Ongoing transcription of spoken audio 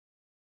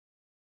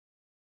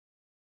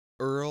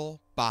Earl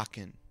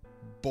Bakken,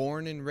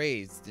 born and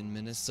raised in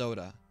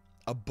Minnesota,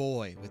 a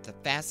boy with a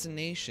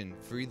fascination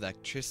for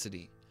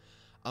electricity,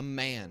 a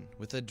man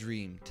with a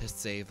dream to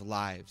save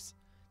lives,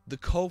 the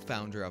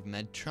co-founder of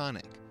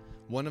Medtronic,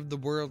 one of the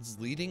world's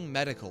leading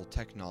medical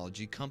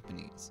technology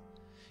companies,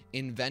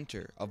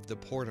 inventor of the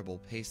portable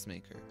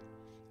pacemaker,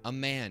 a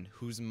man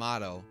whose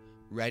motto,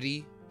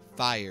 ready,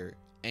 fire,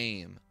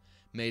 aim,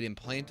 made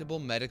implantable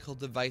medical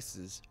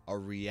devices a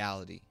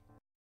reality.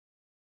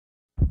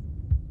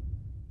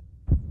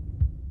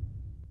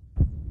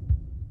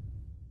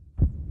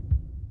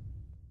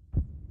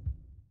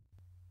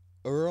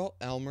 Earl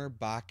Elmer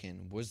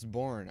Bakken was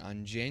born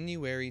on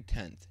January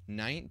 10,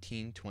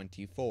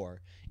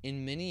 1924,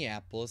 in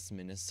Minneapolis,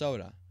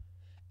 Minnesota.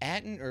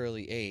 At an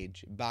early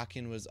age,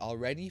 Bakken was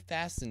already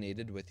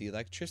fascinated with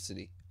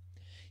electricity.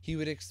 He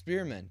would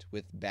experiment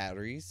with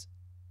batteries,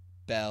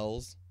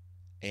 bells,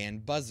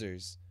 and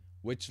buzzers,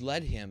 which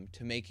led him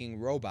to making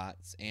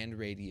robots and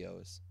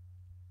radios.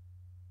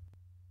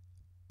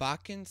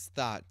 Bakken's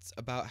thoughts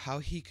about how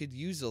he could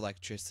use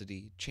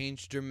electricity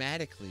changed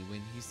dramatically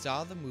when he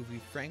saw the movie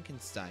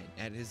Frankenstein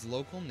at his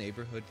local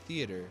neighborhood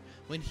theater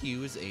when he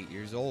was 8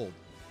 years old.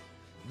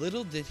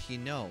 Little did he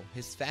know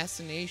his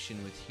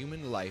fascination with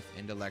human life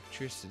and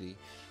electricity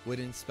would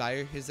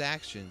inspire his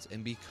actions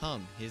and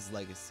become his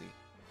legacy.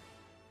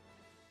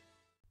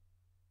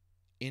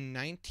 In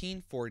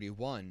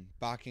 1941,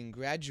 Bakken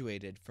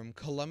graduated from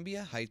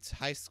Columbia Heights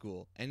High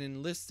School and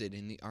enlisted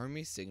in the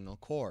Army Signal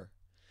Corps.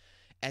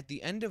 At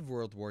the end of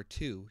World War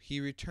II, he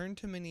returned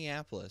to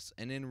Minneapolis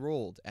and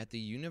enrolled at the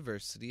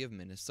University of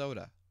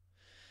Minnesota.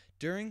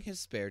 During his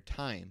spare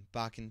time,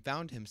 Bakken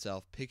found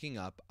himself picking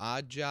up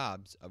odd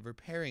jobs of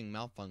repairing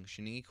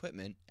malfunctioning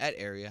equipment at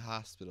area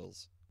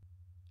hospitals.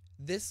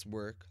 This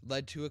work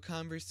led to a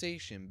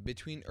conversation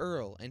between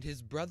Earl and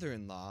his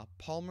brother-in-law,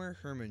 Palmer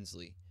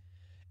Hermansley.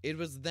 It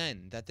was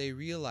then that they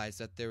realized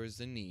that there was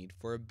a need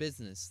for a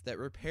business that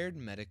repaired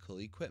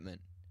medical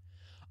equipment.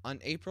 On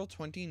April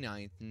 29,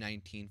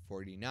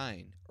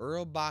 1949,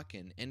 Earl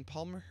Bakken and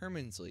Palmer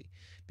Hermansley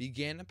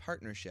began a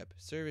partnership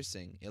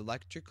servicing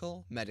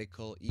electrical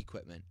medical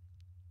equipment.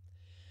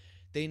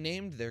 They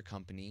named their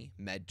company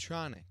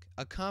Medtronic,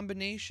 a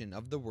combination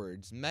of the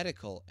words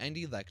medical and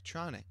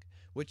electronic,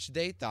 which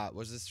they thought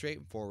was a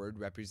straightforward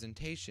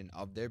representation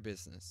of their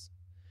business.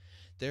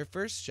 Their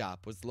first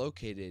shop was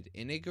located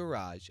in a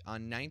garage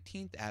on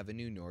 19th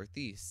Avenue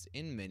Northeast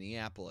in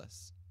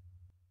Minneapolis.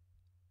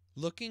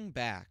 Looking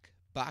back,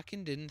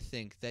 Bakken didn't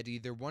think that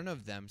either one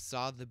of them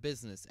saw the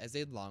business as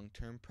a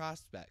long-term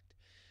prospect,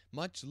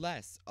 much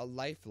less a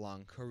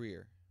lifelong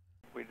career.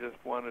 We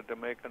just wanted to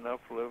make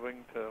enough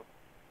living to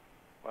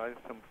buy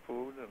some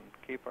food and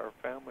keep our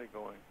family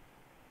going.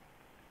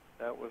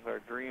 That was our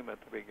dream at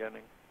the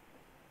beginning,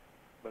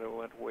 but it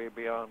went way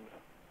beyond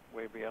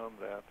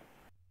that.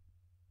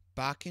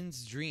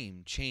 Bakken's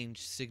dream changed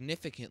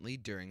significantly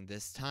during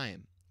this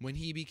time, when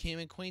he became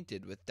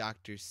acquainted with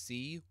Dr.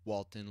 C.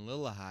 Walton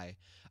Llewellyn,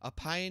 a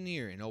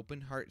pioneer in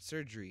open-heart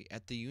surgery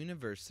at the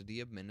University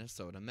of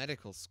Minnesota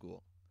Medical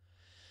School.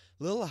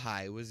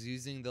 Llewellyn was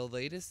using the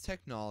latest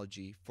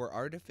technology for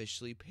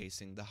artificially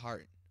pacing the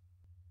heart.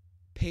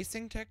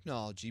 Pacing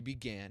technology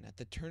began at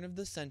the turn of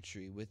the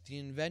century with the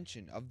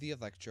invention of the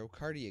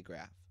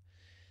electrocardiograph.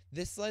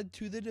 This led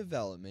to the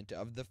development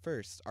of the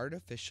first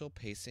artificial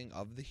pacing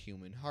of the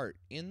human heart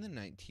in the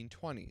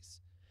 1920s.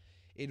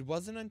 It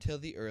wasn't until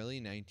the early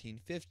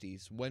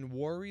 1950s when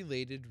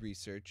war-related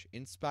research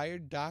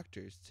inspired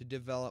doctors to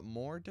develop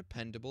more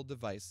dependable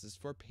devices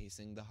for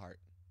pacing the heart.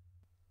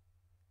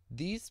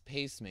 These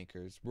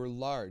pacemakers were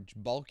large,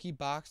 bulky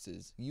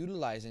boxes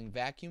utilizing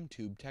vacuum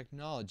tube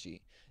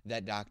technology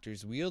that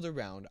doctors wheeled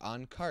around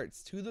on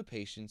carts to the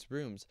patient's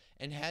rooms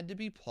and had to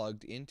be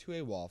plugged into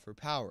a wall for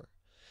power.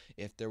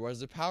 If there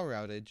was a power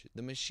outage,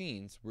 the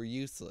machines were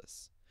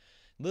useless.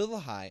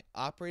 Llewellyn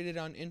operated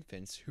on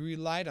infants who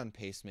relied on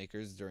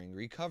pacemakers during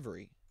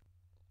recovery.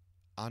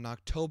 On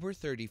October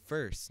 31,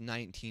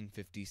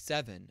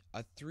 1957,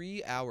 a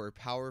 3-hour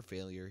power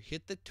failure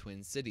hit the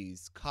Twin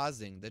Cities,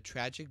 causing the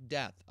tragic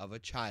death of a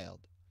child.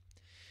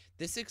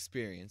 This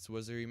experience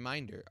was a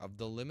reminder of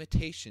the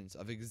limitations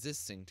of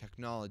existing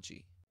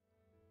technology.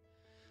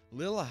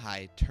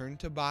 Llewellyn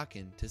turned to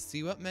Bakken to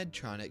see what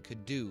Medtronic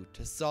could do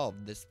to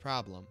solve this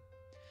problem.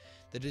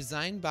 The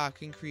design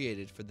Bakken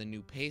created for the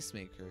new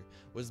pacemaker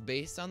was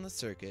based on the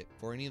circuit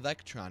for an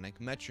electronic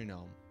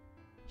metronome.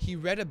 He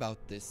read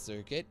about this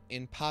circuit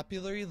in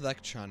Popular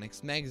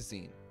Electronics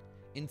magazine.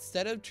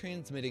 Instead of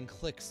transmitting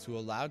clicks to a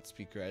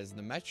loudspeaker as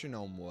the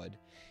metronome would,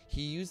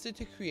 he used it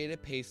to create a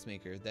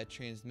pacemaker that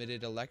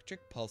transmitted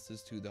electric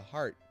pulses to the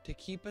heart to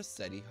keep a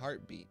steady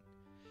heartbeat.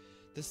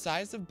 The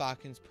size of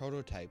Bakken's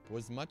prototype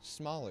was much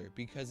smaller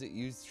because it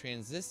used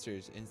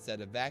transistors instead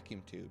of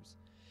vacuum tubes.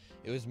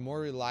 It was more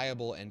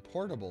reliable and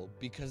portable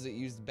because it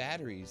used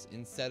batteries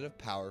instead of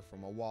power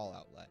from a wall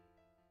outlet.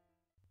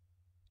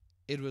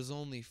 It was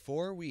only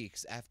 4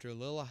 weeks after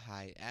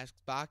Llewellyn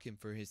asked Bakken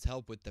for his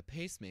help with the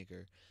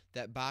pacemaker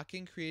that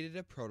Bakken created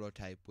a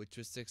prototype which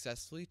was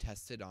successfully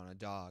tested on a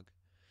dog.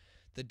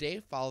 The day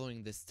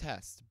following this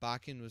test,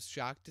 Bakken was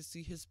shocked to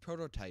see his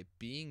prototype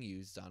being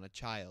used on a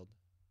child.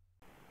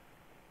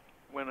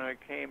 When I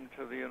came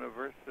to the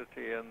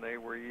university and they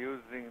were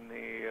using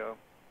the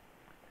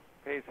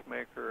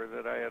pacemaker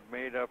that I had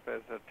made up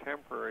as a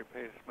temporary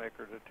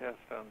pacemaker to test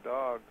on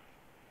dogs,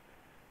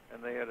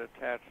 and they had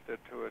attached it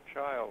to a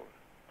child.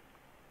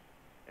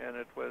 And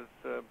it was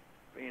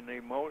an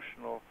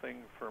emotional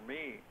thing for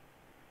me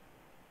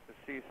to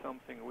see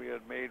something we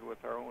had made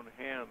with our own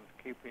hands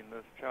keeping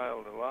this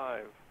child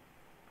alive.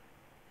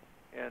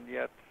 And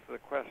yet the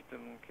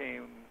question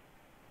came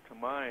to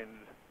mind,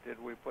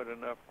 did we put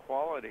enough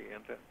quality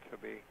into it to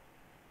be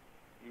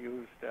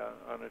used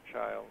on a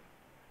child?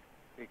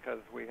 Because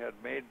we had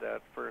made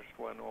that first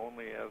one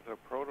only as a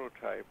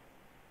prototype.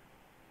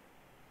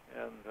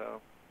 And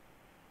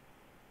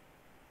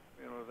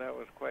that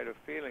was quite a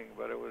feeling,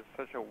 but it was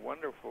such a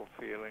wonderful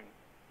feeling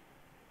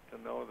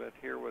to know that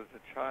here was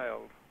a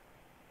child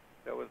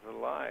that was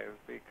alive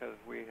because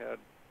we had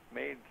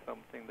made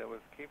something that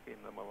was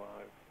keeping them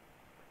alive.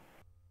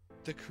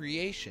 The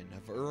creation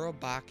of Earl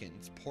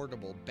Bakken's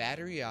portable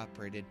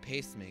battery-operated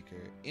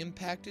pacemaker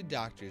impacted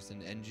doctors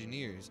and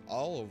engineers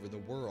all over the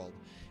world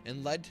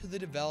and led to the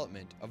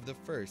development of the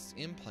first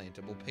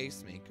implantable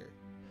pacemaker.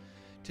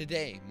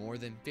 Today, more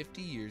than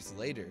 50 years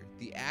later,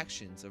 the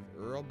actions of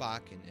Earl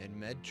Bakken and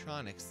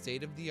Medtronic's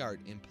state-of-the-art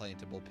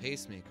implantable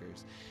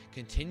pacemakers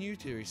continue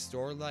to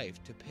restore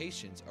life to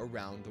patients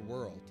around the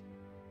world.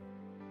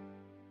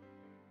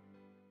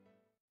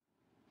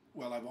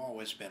 Well, I've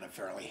always been a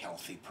fairly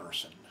healthy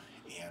person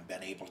and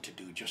been able to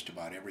do just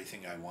about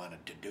everything I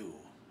wanted to do.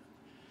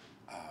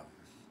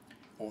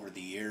 Over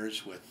the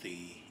years, with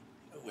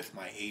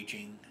my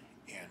aging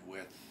and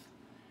with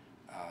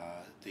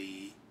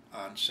the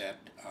onset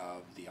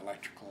of the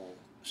electrical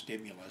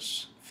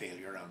stimulus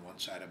failure on one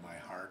side of my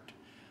heart,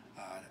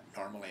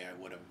 normally I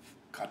would have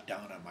cut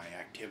down on my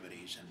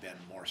activities and been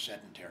more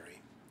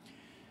sedentary.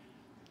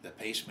 The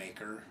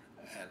pacemaker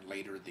and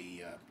later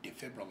the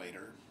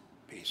defibrillator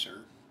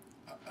pacer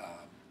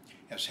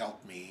has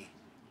helped me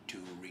to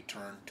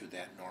return to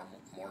that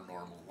more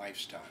normal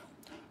lifestyle.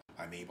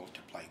 I'm able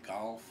to play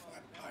golf,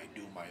 I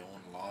do my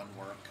own lawn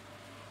work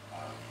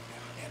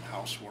and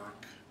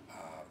housework.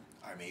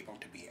 I'm able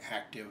to be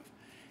active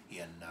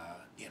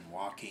in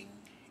walking,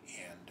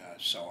 and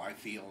so I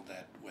feel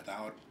that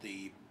without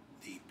the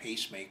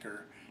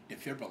pacemaker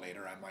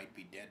defibrillator, I might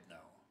be dead now.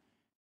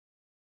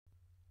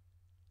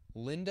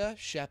 Lynda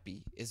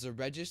Schaeppi is a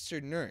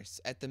registered nurse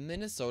at the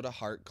Minnesota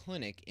Heart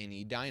Clinic in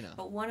Edina.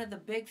 But one of the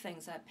big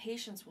things that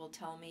patients will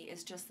tell me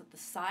is just that the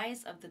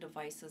size of the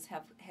devices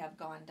have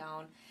gone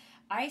down.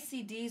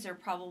 ICDs are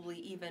probably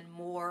even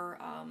more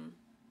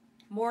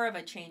of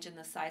a change in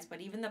the size, but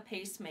even the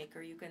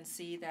pacemaker, you can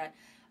see that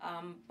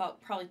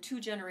about probably 2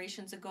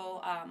 generations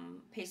ago,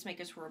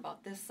 pacemakers were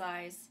about this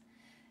size,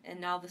 and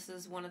now this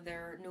is one of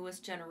their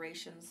newest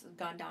generations,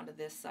 gone down to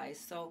this size.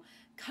 So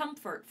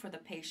comfort for the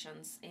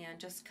patients, and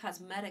just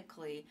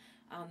cosmetically,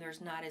 there's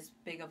not as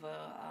big of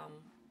a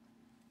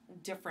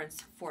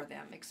difference for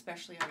them,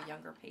 especially our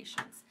younger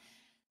patients.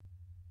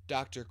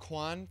 Dr.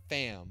 Quan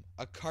Pham,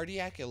 a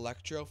cardiac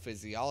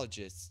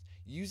electrophysiologist,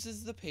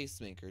 uses the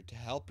pacemaker to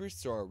help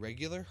restore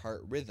regular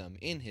heart rhythm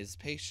in his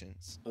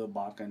patients. Earl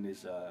Bakken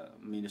is a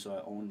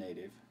Minnesota-owned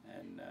native,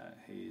 and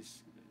he's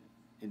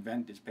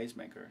invented this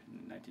pacemaker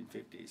in the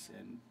 1950s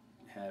and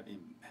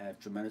have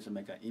tremendous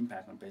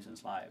impact on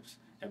patients' lives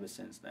ever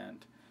since then.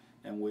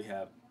 And we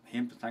have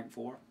him to thank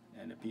for,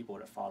 and the people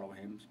that follow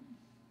him.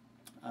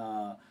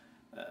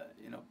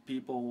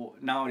 People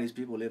nowadays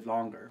live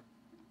longer,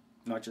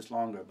 not just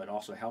longer, but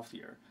also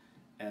healthier,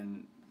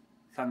 and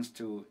thanks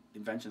to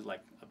inventions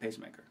like a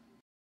pacemaker.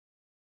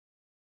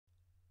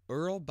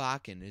 Earl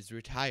Bakken is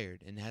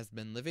retired and has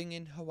been living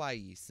in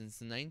Hawaii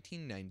since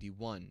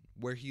 1991,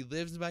 where he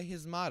lives by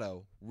his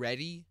motto,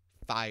 ready,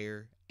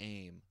 fire,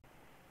 aim.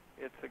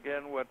 It's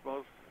again what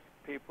most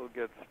people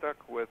get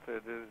stuck with.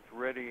 It is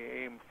ready,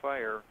 aim,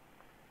 fire,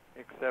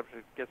 except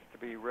it gets to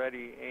be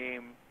ready,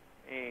 aim,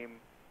 aim,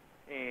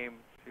 aim.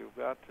 So you've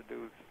got to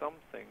do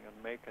something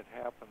and make it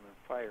happen and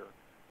fire.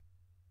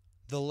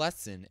 The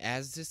lesson,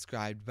 as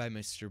described by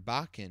Mr.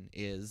 Bakken,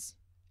 is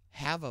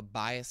have a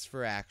bias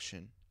for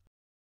action.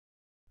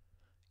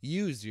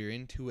 Use your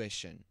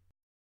intuition.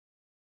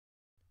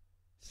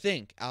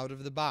 Think out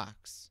of the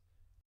box.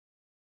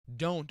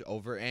 Don't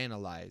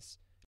overanalyze.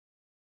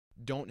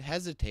 Don't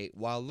hesitate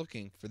while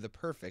looking for the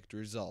perfect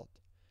result.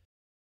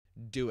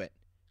 Do it.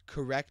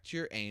 Correct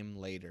your aim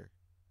later.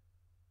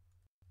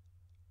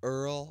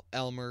 Earl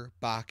Elmer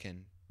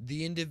Bakken,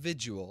 the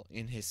individual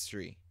in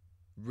history.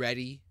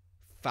 Ready,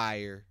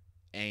 fire,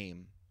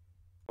 aim.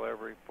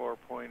 Every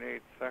 4.8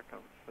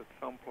 seconds at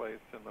some place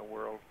in the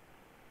world,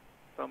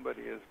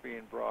 somebody is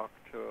being brought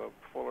to a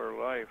fuller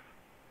life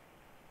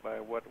by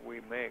what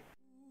we make.